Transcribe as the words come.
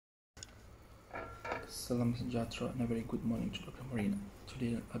Salam Sejahtera and a very good morning to Dr. Marina.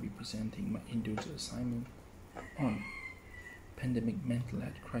 Today I'll be presenting my individual assignment on pandemic mental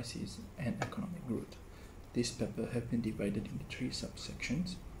health crisis and economic growth. This paper has been divided into three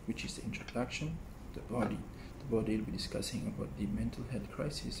subsections, which is the introduction, the body. The body will be discussing about the mental health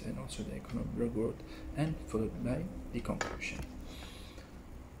crisis and also the economic growth, and followed by the conclusion.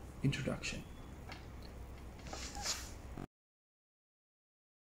 Introduction.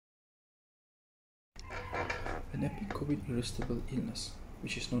 An epic COVID irresistible illness,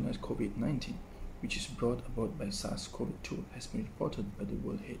 which is known as COVID-19, which is brought about by SARS-CoV-2, has been reported by the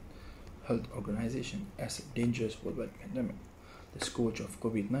World Health Organization as a dangerous worldwide pandemic. The scourge of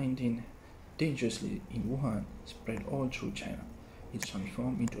COVID-19, dangerously in Wuhan, spread all through China. It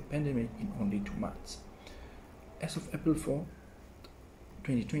transformed into a pandemic in only 2 months. As of April 4,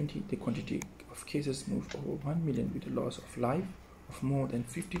 2020, the quantity of cases moved over 1 million with a loss of life of more than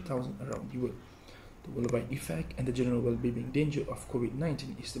 50,000 around the world. The worldwide effect and the general well-being danger of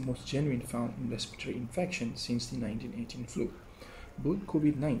COVID-19 is the most genuine found in respiratory infection since the 1918 flu. Both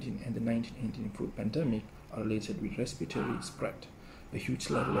COVID-19 and the 1918 flu pandemic are related with respiratory spread. A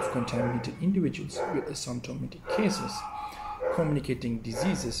huge level of contaminated individuals with asymptomatic cases communicating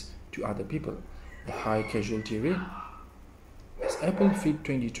diseases to other people. A high casualty rate. As April 5,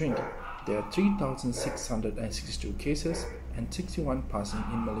 2020, there are 3,662 cases and 61 passing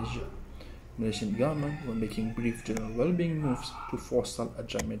in Malaysia. Malaysian government were making brief general well-being moves to forestall a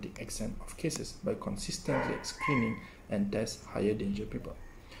dramatic extent of cases by consistently screening and test higher danger people,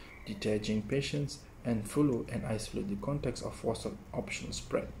 detaching patients, and follow and isolate the context of forestall optional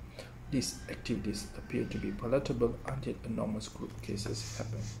spread. These activities appear to be palatable until enormous group cases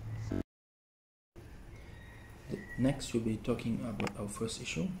happen. Next, we'll be talking about our first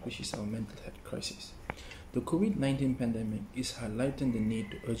issue, which is our mental health crisis. The COVID-19 pandemic is highlighting the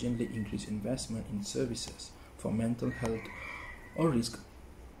need to urgently increase investment in services for mental health or risk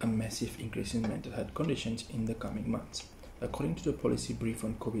a massive increase in mental health conditions in the coming months, according to the policy brief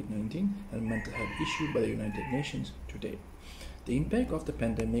on COVID-19 and mental health issued by the United Nations today. The impact of the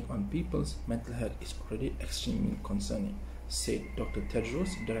pandemic on people's mental health is already extremely concerning, said Dr.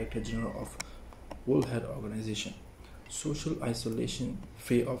 Tedros, Director General of World Health Organization. Social isolation,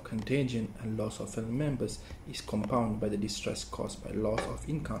 fear of contagion, and loss of family members is compounded by the distress caused by loss of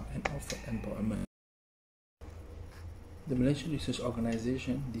income and of employment. The Malaysian Research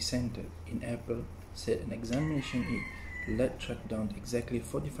Organization, the Centre, in April said an examination led tracked down exactly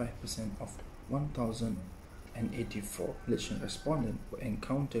 45% of 1,084 Malaysian respondents were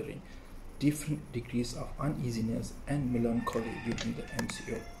encountering different degrees of uneasiness and melancholy during the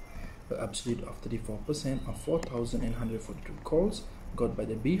MCO. The absolute of 34% of 4,142 calls got by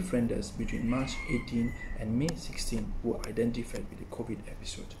the befrienders between March 18 and May 16 were identified with the COVID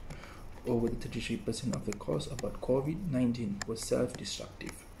episode. Over the 33% of the calls about COVID-19 were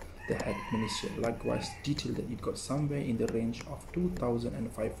self-destructive. The health ministry likewise detailed that it got somewhere in the range of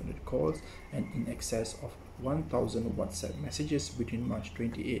 2,500 calls and in excess of 1,000 WhatsApp messages between March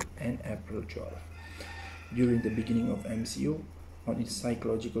 28 and April 12. During the beginning of MCO, on its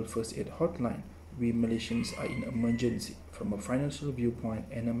psychological first aid hotline, we Malaysians are in emergency from a financial viewpoint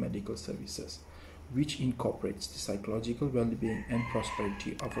and a medical services, which incorporates the psychological well-being and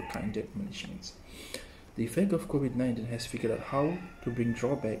prosperity of a kindred Malaysians. The effect of COVID-19 has figured out how to bring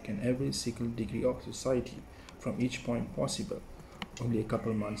drawback in every single degree of society from each point possible. Only a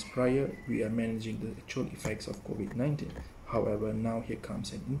couple months prior, we are managing the actual effects of COVID-19. However, now here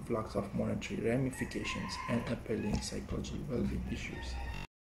comes an influx of monetary ramifications and appalling psychological well-being issues.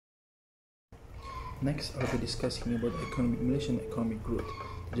 Next, I'll be discussing about Malaysian economic growth.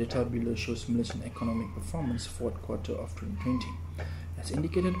 The data below shows Malaysian economic performance fourth quarter of 2020. As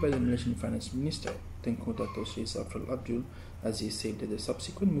indicated by the Malaysian Finance Minister, Tengku Dato Sri Zafrul Abdul, as he said that the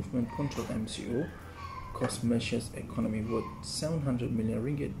subsequent movement control MCO cost Malaysia's economy worth 700 million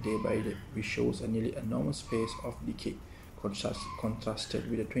ringgit day by day, which shows a nearly enormous pace of decay, contrasted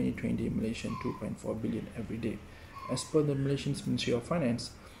with the 2020 Malaysian 2.4 billion every day. As per the Malaysian Ministry of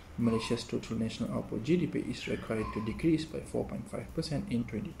Finance, Malaysia's total national output GDP is required to decrease by 4.5% in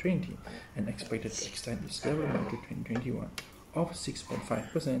 2020 and expected to extend its development to 2021 of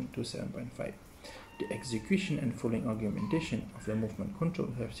 6.5% to 7.5%. The execution and following argumentation of the movement control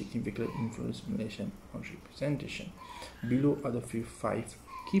have significantly influenced Malaysian representation. Below are the 5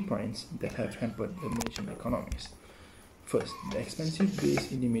 key points that have hampered the Malaysian economies. First, the expensive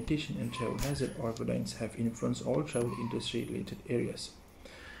base in limitation and travel hazard guidelines have influenced all travel industry-related areas.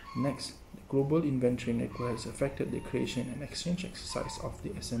 Next, the global inventory network has affected the creation and exchange exercise of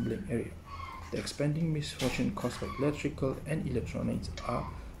the assembling area. The expanding misfortune caused by electrical and electronics are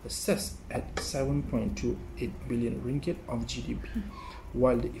assessed at 7.28 billion ringgit of GDP,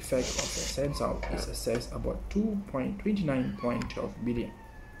 while the effect of the census is assessed about 2.29.12 billion.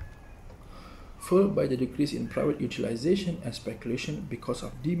 Followed by the decrease in private utilization and speculation because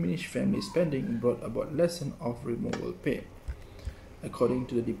of diminished family spending brought about lesson of removal pay. According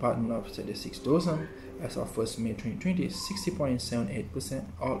to the Department of Statistics DOSM, as of 1st May 2020, 60.78%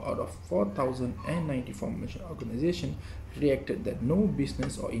 all out of 4,094 Malaysian organizations reacted that no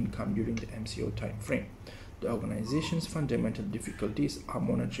business or income during the MCO time frame. The organization's fundamental difficulties are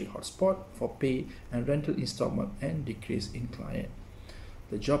monetary hotspot for pay and rental installment and decrease in client.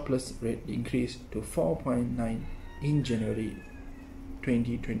 The jobless rate increased to 4.9 in January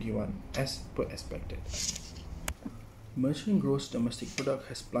 2021 as per expected. Malaysian gross domestic product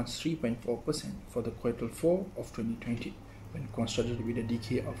has plunged 3.4% for the quarter 4 of 2020, when contrasted with a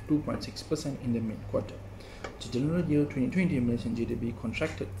decay of 2.6% in the mid-quarter. The general year 2020 Malaysian GDP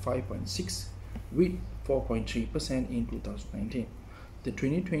contracted 5.6% with 4.3% in 2019. The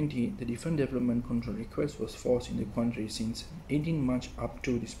 2020, the Defense Development Control request was forced in the country since 18 March up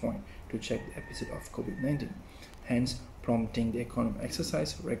to this point to check the episode of COVID-19, hence prompting the economic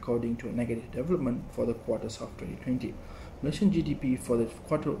exercise, recording to a negative development for the quarters of 2020. Malaysian GDP for the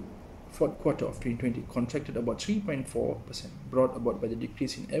fourth quarter of 2020 contracted about 3.4%, brought about by the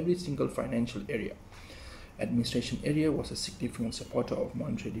decrease in every single financial area. Administration area was a significant supporter of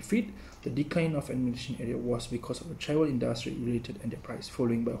monetary defeat. The decline of administration area was because of the travel industry related enterprise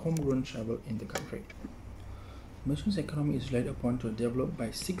following by homegrown travel in the country. Malaysia's economy is relied upon to develop by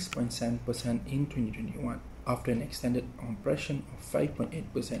 6.7% in 2021 after an extended compression of 5.8%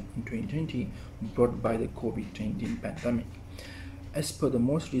 in 2020 brought by the COVID-19 pandemic. As per the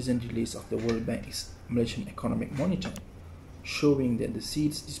most recent release of the World Bank's Malaysian Economic Monitor, showing that the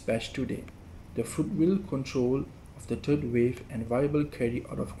seeds dispatched today, the fruitful control of the third wave and viable carry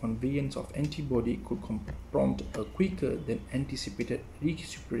out of conveyance of antibody could prompt a quicker than anticipated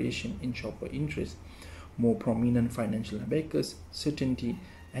recuperation in shopper interest, more prominent financial backers, certainty,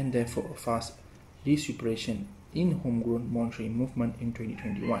 and therefore a fast recuperation in homegrown monetary movement in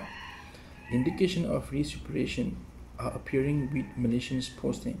 2021. Indication of recuperation are appearing with Malaysians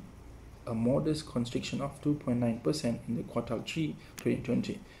posting a modest constriction of 2.9% in the quarter 3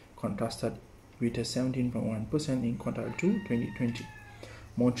 2020, contrasted with a 17.1% in quarter 2 2020.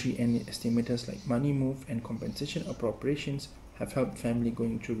 Monetary and estimators like Money Move and compensation appropriations have helped family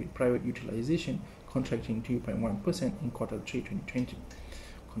going through with private utilization contracting 2.1% in quarter 3 2020,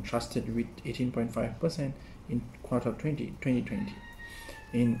 contrasted with 18.5% in quarter 2020.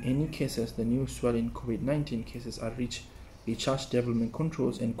 In any cases, the new swell in COVID-19 cases are recharged development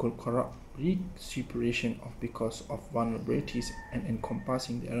controls and could corrupt recuperation of because of vulnerabilities and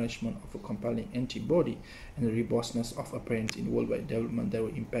encompassing the arrangement of a compelling antibody and the robustness of appearance in worldwide development that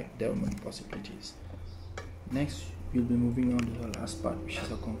will impact development possibilities. Next, we'll be moving on to the last part, which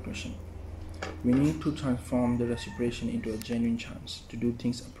is a conclusion. We need to transform the recuperation into a genuine chance to do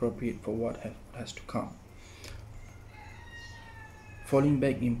things appropriate for what has to come. Falling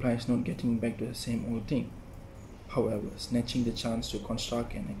back implies not getting back to the same old thing. However, snatching the chance to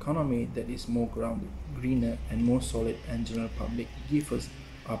construct an economy that is more grounded, greener, and more solid and general public gives us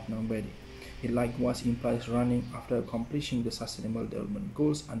up now ready. It likewise implies running after accomplishing the Sustainable Development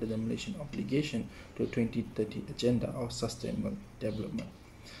Goals under the Malaysian obligation to the 2030 Agenda of Sustainable Development.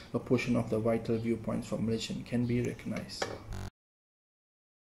 A portion of the vital viewpoints from Malaysian can be recognized.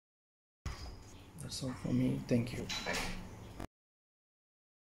 That's all for me. Thank you.